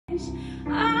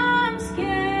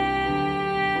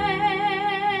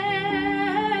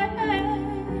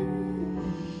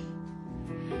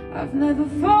I've never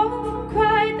fallen from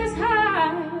quite this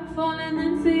high, falling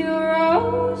into your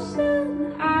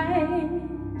ocean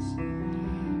eyes,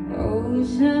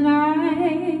 ocean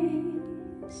eyes.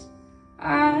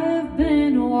 I've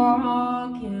been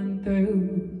walking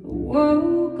through the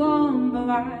world gone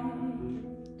blind,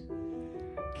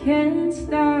 can't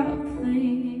stop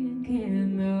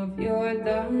thinking of your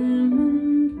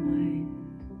diamond mind.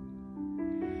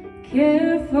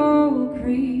 Careful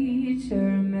creature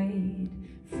made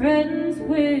friends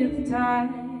with time.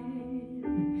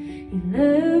 He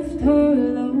left her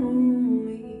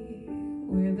lonely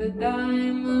with a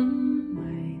diamond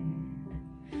mind.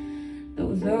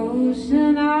 Those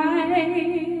ocean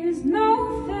eyes,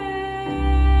 no fair.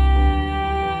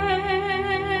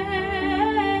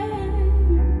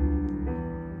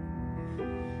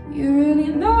 You really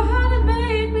know how to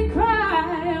make me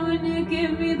cry when you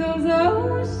give me those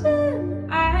ocean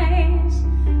eyes.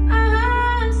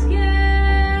 I'm scared.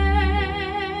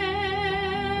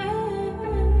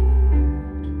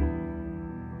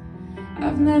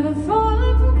 I've never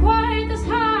fallen from quite this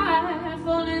high,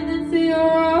 falling into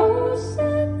your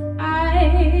ocean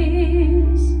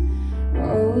eyes,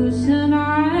 ocean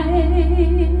eyes.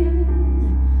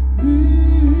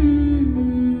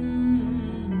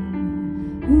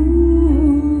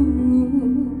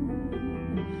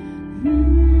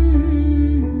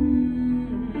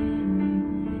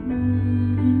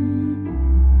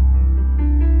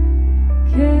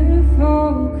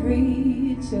 Careful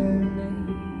creature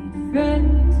made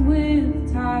friends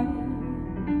with time.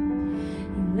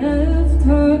 He left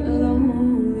her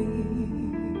lonely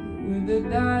with a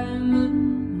diamond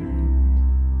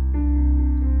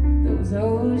mind. Those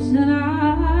ocean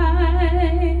eyes,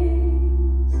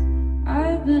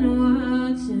 I've been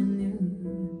watching you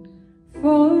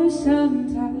for some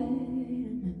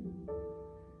time.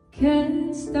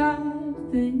 Can't stop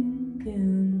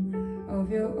thinking of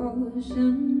your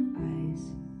ocean eyes.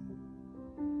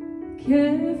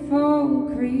 Careful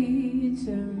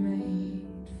creature made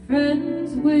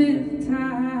friends with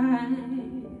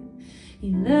time. He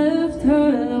left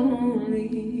her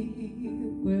lonely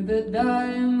with a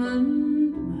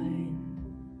diamond mind.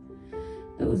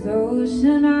 Those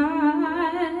ocean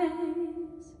eyes.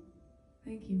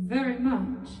 Thank you very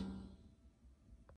much.